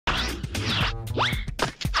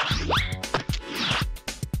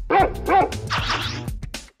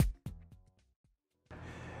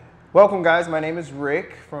Welcome guys, my name is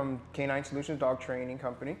Rick from Canine Solutions Dog Training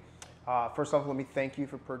Company. First off, let me thank you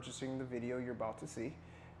for purchasing the video you're about to see.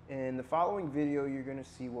 In the following video, you're going to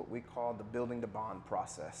see what we call the building the bond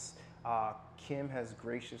process. Kim has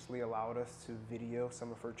graciously allowed us to video some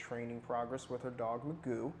of her training progress with her dog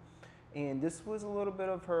Magoo. And this was a little bit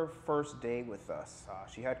of her first day with us.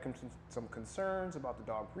 She had some concerns about the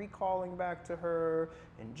dog recalling back to her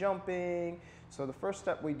and jumping. So the first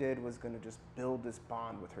step we did was going to just build this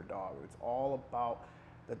bond with her dog. It's all about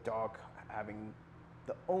the dog having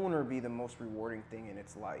the owner be the most rewarding thing in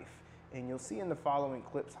its life. And you'll see in the following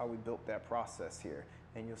clips how we built that process here.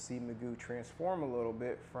 And you'll see Magoo transform a little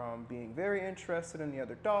bit from being very interested in the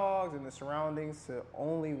other dogs and the surroundings to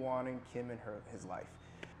only wanting Kim in his life.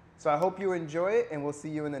 So I hope you enjoy it, and we'll see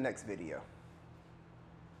you in the next video.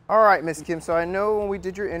 All right, Miss Kim, so I know when we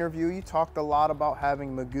did your interview, you talked a lot about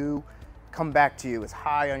having Magoo come back to you. It's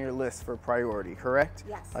high on your list for priority, correct?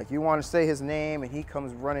 Yes. Like you want to say his name, and he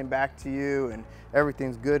comes running back to you, and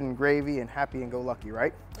everything's good and gravy and happy and go lucky,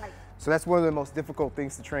 right? Right. So that's one of the most difficult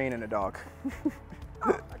things to train in a dog.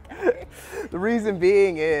 Oh, okay. The reason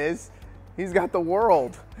being is, he's got the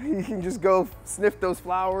world. He can just go sniff those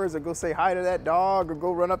flowers or go say hi to that dog or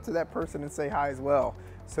go run up to that person and say hi as well.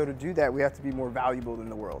 So to do that, we have to be more valuable than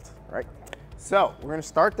the world, right? So we're gonna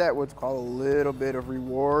start that with what's called a little bit of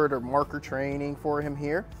reward or marker training for him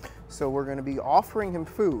here. So we're gonna be offering him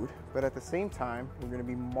food, but at the same time, we're gonna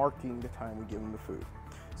be marking the time we give him the food.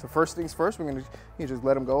 So first things first, we're gonna just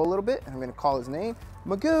let him go a little bit, and I'm gonna call his name,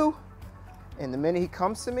 Magoo. And the minute he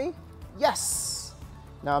comes to me, yes.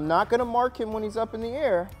 Now I'm not gonna mark him when he's up in the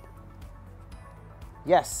air.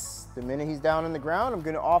 Yes, the minute he's down on the ground, I'm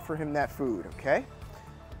gonna offer him that food, okay?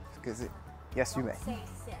 Yes, you may. Don't say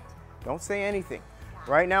sit. Don't say anything.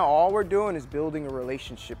 Right now, all we're doing is building a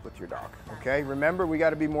relationship with your dog, okay? Remember, we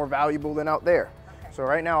gotta be more valuable than out there. Okay. So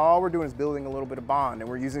right now, all we're doing is building a little bit of bond, and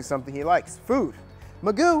we're using something he likes, food.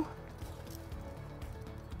 Magoo.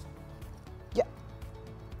 Yeah.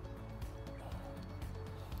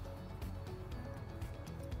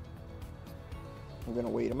 I'm gonna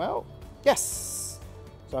wait him out. Yes.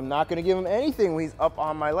 So I'm not gonna give him anything when he's up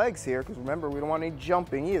on my legs here, because remember, we don't want any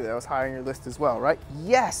jumping either. That was high on your list as well, right?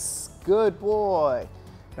 Yes, good boy.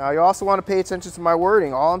 Now you also wanna pay attention to my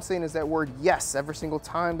wording. All I'm saying is that word yes every single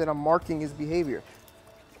time that I'm marking his behavior.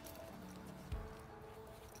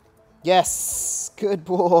 Yes, good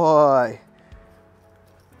boy.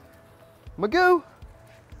 Magoo.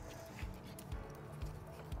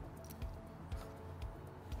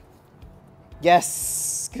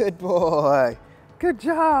 Yes, good boy. Good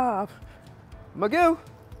job. Magoo.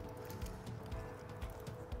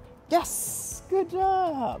 Yes, good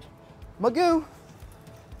job. Magoo.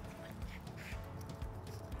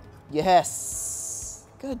 Yes,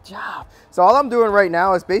 good job. So all I'm doing right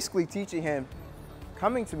now is basically teaching him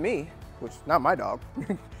coming to me, which is not my dog,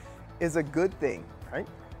 is a good thing, right?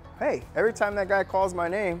 Hey, every time that guy calls my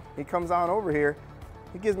name, he comes on over here,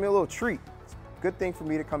 he gives me a little treat. Good thing for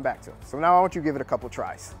me to come back to. So now I want you to give it a couple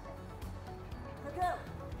tries. Magoo.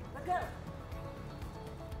 Magoo.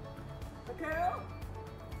 Magoo.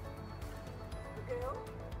 Magoo.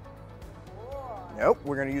 Oh. Nope,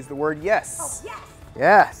 we're gonna use the word yes. Oh, yes.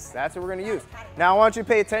 Yes, that's what we're gonna use. Now I want you to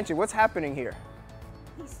pay attention. What's happening here?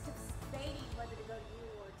 He's just debating whether to go to you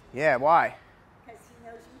or to Yeah, why? because he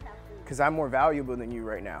knows you have food. Because I'm more valuable than you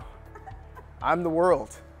right now. I'm the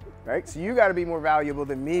world, right? So you gotta be more valuable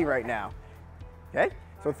than me right now. Okay?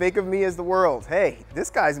 So think of me as the world. Hey, he's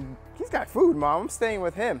got food, Mom. I'm staying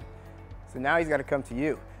with him. So now he's got to come to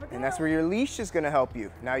you. And that's where your leash is going to help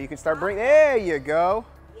you. Now you can start bringing, there you go.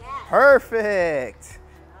 Yes. Perfect.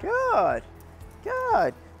 Good.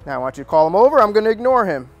 Good. Now I want you to call him over. I'm going to ignore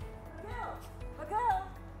him. Magoo. Magoo.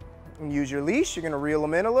 And use your leash. You're going to reel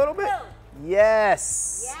him in a little bit. Magoo.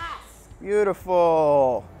 Yes. Yes.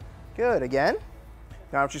 Beautiful. Good. Again.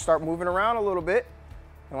 Now I want you to start moving around a little bit.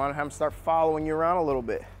 I want to have him start following you around a little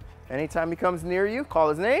bit. Anytime he comes near you, call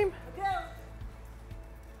his name. Magoo.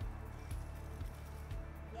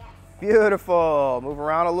 Yes. Beautiful. Move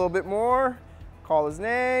around a little bit more. Call his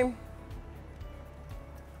name.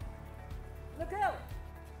 Magoo.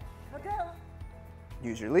 Magoo.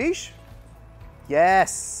 Use your leash.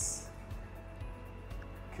 Yes.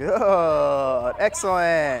 Good.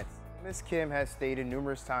 Excellent. Miss Kim has stated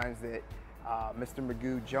numerous times that Mr.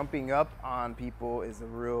 Magoo jumping up on people is a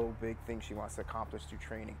real big thing she wants to accomplish through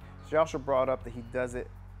training. She also brought up that he does it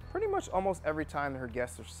pretty much almost every time that her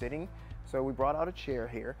guests are sitting. So we brought out a chair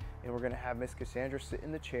here, and we're gonna have Miss Cassandra sit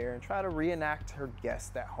in the chair and try to reenact her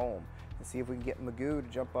guest at home and see if we can get Magoo to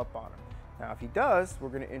jump up on him. Now, if he does, we're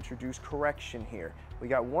going to introduce correction here. We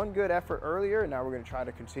got one good effort earlier, and now we're going to try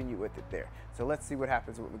to continue with it there. So let's see what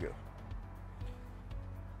happens with Magoo.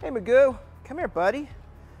 Hey, Magoo, come here, buddy.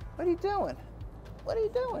 What are you doing? What are you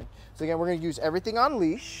doing? So again, we're going to use everything on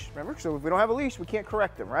leash. Remember, so if we don't have a leash, we can't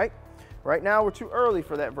correct him, right? Right now, we're too early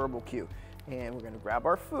for that verbal cue. And we're going to grab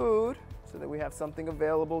our food so that we have something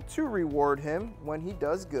available to reward him when he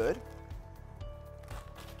does good.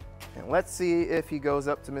 And let's see if he goes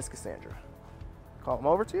up to Miss Cassandra. Call him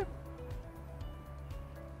over to you.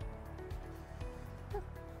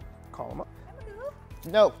 Call him up.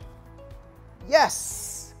 No.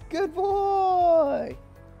 Yes. Good boy.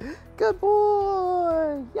 Good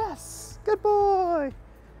boy. Yes. Good boy.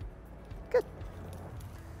 Good.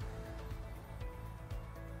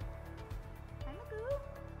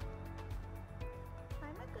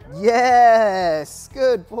 Yes.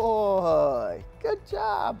 Good boy. Good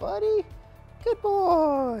job, buddy. Good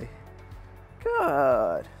boy.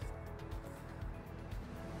 Good.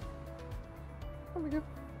 There we go.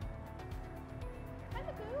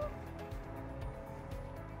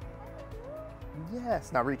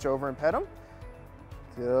 Yes. Now reach over and pet him.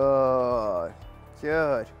 Good.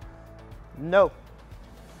 Good. No.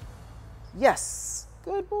 Yes.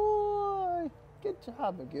 Good boy. Good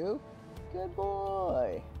job, Magoo. Good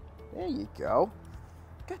boy. There you go.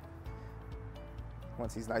 Good.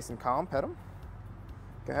 Once he's nice and calm, pet him.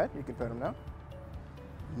 Go ahead. You can pet him now.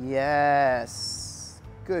 Yes.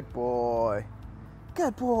 Good boy.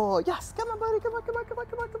 Good boy. Yes. Come on, buddy. Come on, come on, come on,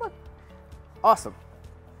 come on, come on. Awesome.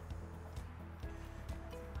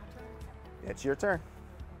 It's your turn.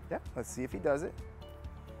 Yep. Let's see if he does it.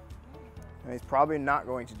 And he's probably not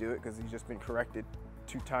going to do it because he's just been corrected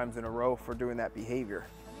 2 times in a row for doing that behavior.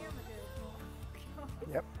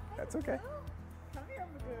 Yep. That's okay. Come here,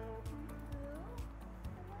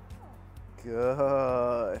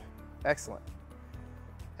 Magoo. Good. Excellent.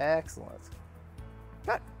 Excellent.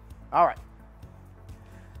 Good. All right.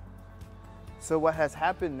 So what has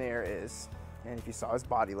happened there is, and if you saw his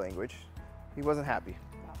body language, he wasn't happy.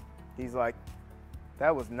 He's like,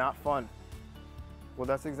 that was not fun. Well,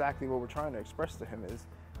 that's exactly what we're trying to express to him is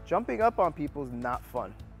jumping up on people is not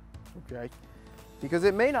fun, okay? Because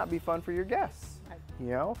it may not be fun for your guests. You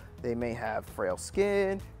know, they may have frail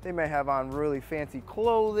skin, they may have on really fancy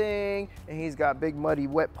clothing, and he's got big muddy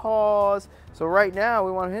wet paws. So right now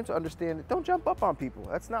we want him to understand that don't jump up on people.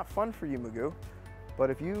 That's not fun for you, Magoo. But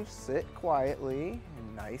if you sit quietly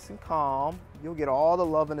and nice and calm, you'll get all the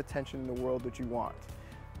love and attention in the world that you want.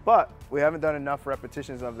 But we haven't done enough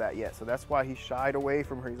repetitions of that yet. So that's why he shied away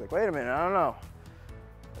from her. He's like, wait a minute, I don't know.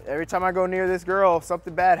 Every time I go near this girl,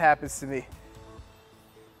 something bad happens to me.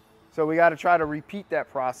 So we got to try to repeat that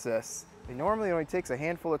process. It normally only takes a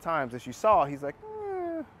handful of times. As you saw, he's like,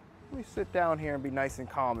 let me sit down here and be nice and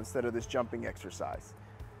calm instead of this jumping exercise.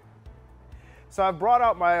 So I've brought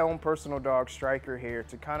out my own personal dog, Striker, here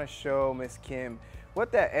to kind of show Miss Kim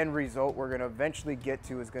what that end result we're going to eventually get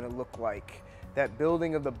to is going to look like. That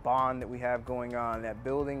building of the bond that we have going on, that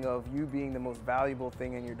building of you being the most valuable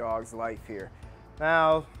thing in your dog's life here.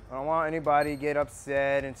 Now, I don't want anybody to get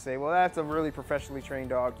upset and say, well, that's a really professionally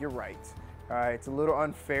trained dog. You're right. All right, it's a little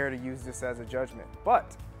unfair to use this as a judgment.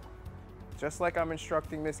 But just like I'm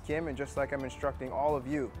instructing Miss Kim and just like I'm instructing all of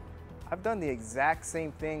you, I've done the exact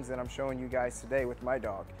same things that I'm showing you guys today with my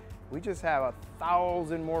dog. We just have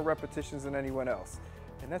 1,000 more repetitions than anyone else.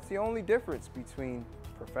 And that's the only difference between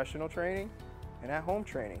professional training and at-home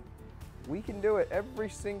training. We can do it every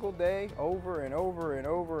single day over and over and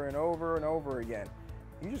over and over and over again.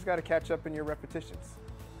 You just got to catch up in your repetitions.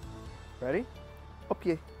 Ready? Up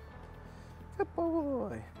you. Good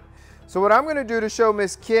boy. So what I'm going to do to show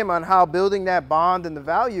Miss Kim on how building that bond and the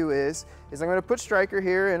value is I'm going to put Striker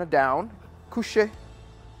here in a down, couche. And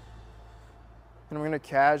I'm going to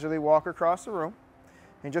casually walk across the room.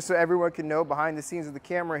 And just so everyone can know, behind the scenes of the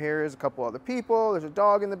camera here is a couple other people. There's a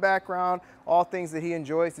dog in the background, all things that he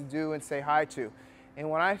enjoys to do and say hi to. And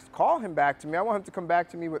when I call him back to me, I want him to come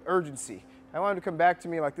back to me with urgency. I want him to come back to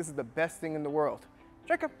me like this is the best thing in the world.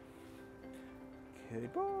 Check him.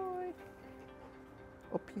 Good boy.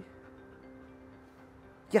 Up here.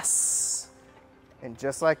 Yes. And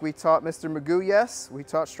just like we taught Mr. Magoo yes, we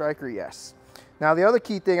taught Striker yes. Now the other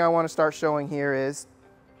key thing I want to start showing here is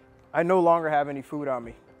I no longer have any food on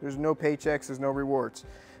me. There's no paychecks, there's no rewards.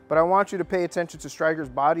 But I want you to pay attention to Striker's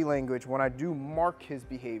body language when I do mark his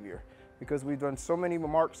behavior. Because we've done so many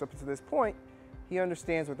marks up to this point, he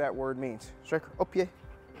understands what that word means. Striker, up here.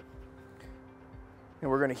 And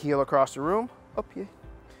we're gonna heel across the room, up here.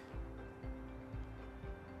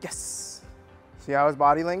 Yes. See how his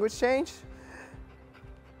body language changed?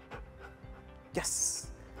 Yes.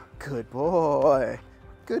 Good boy.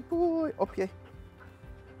 Good boy. Okay.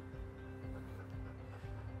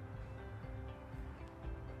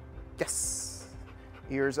 Yes.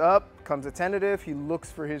 Ears up, comes attentive. He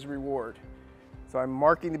looks for his reward. So I'm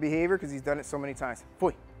marking the behavior because he's done it so many times.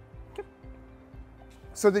 Foy. Okay.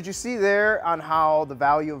 So did you see there on how the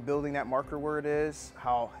value of building that marker word is?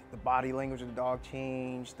 How the body language of the dog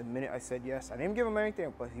changed the minute I said yes. I didn't give him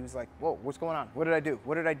anything, but he was like, whoa, what's going on? What did I do?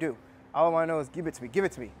 What did I do? All I want to know is give it to me, give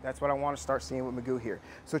it to me. That's what I want to start seeing with Magoo here.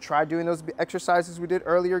 So try doing those exercises we did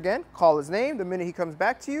earlier again. Call his name. The minute he comes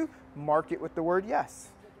back to you, mark it with the word yes.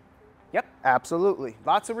 Yep, absolutely.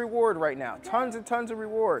 Lots of reward right now. Tons and tons of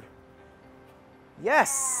reward.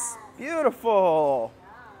 Yes, beautiful.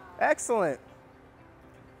 Excellent.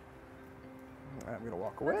 I'm going to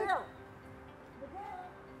walk away.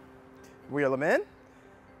 Wheel him in.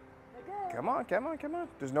 Come on, come on, come on.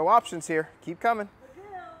 There's no options here. Keep coming.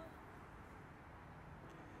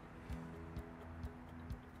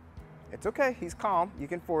 It's okay, he's calm. You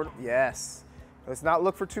can forward. Yes. Let's not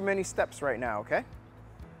look for too many steps right now, okay?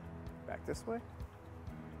 Back this way.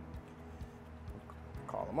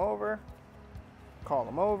 Call him over. Call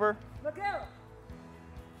him over. Magoo.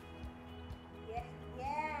 Yeah.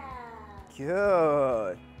 Yeah.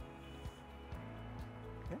 Good.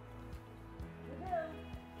 Okay. Magoo.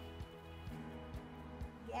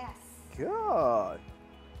 Yes. Good.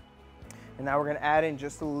 And now we're going to add in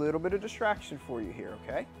just a little bit of distraction for you here,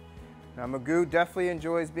 okay? Now Magoo definitely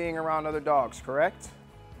enjoys being around other dogs, correct?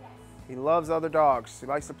 Yes. He loves other dogs. He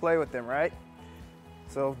likes to play with them, right?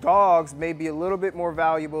 So dogs may be a little bit more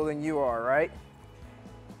valuable than you are, right?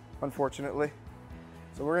 Unfortunately.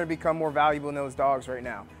 So we're going to become more valuable than those dogs right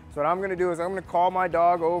now. So what I'm going to do is I'm going to call my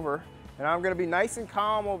dog over, and I'm going to be nice and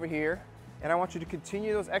calm over here, and I want you to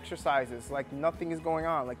continue those exercises like nothing is going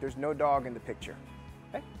on, like there's no dog in the picture.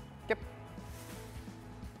 Okay? Yep.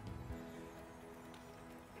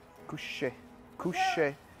 Couché.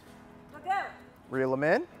 Couché. Magoo. Reel him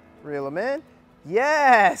in. Reel him in.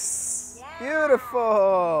 Yes! Yeah.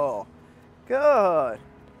 Beautiful. Good.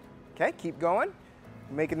 Okay, keep going.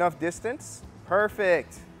 Make enough distance.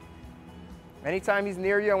 Perfect. Anytime he's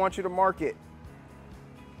near you, I want you to mark it.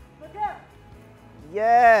 Magoo.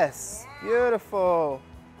 Yes. Yeah. Beautiful.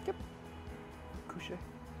 Yep. Couché.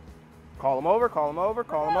 Call him over, call him over,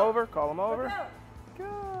 call him over, call him over. Magoo.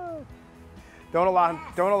 Good. Don't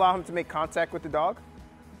allow him to make contact with the dog.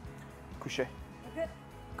 Couché. Magoo.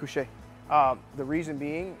 Couché. The reason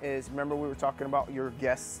being is, remember we were talking about your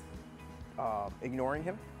guests ignoring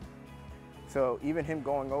him? So even him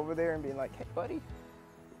going over there and being like, hey buddy,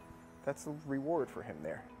 that's a reward for him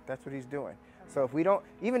there. That's what he's doing. So if we don't,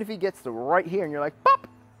 even if he gets to right here and you're like, pop,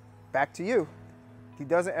 back to you, he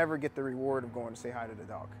doesn't ever get the reward of going to say hi to the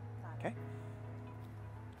dog. Okay?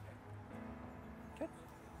 Okay.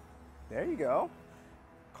 There you go.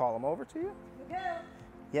 Call him over to you. Magoo.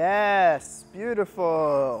 Yes,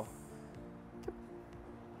 beautiful.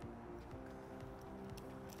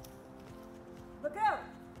 Magoo.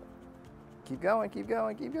 Keep going, keep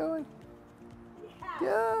going, keep going. Yeah.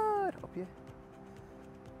 Good. Up here.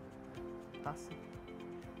 Así.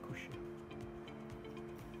 Couché.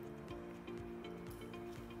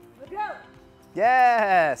 Magoo.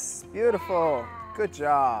 Yes, beautiful. Good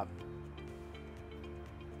job.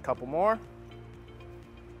 Couple more.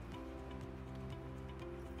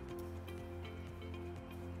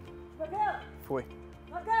 Magoo. Foi.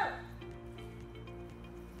 Magoo.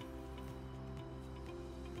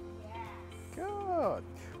 Yes. Good.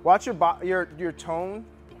 Watch your tone.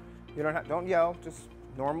 You don't yell. Just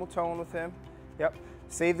normal tone with him. Yep.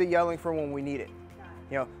 Save the yelling for when we need it.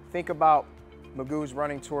 You know, think about Magoo's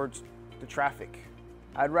running towards the traffic.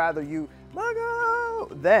 I'd rather you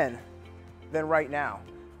Magoo than right now.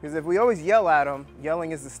 Because if we always yell at him,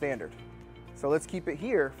 yelling is the standard. So let's keep it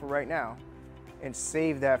here for right now and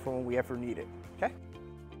save that for when we ever need it. Okay?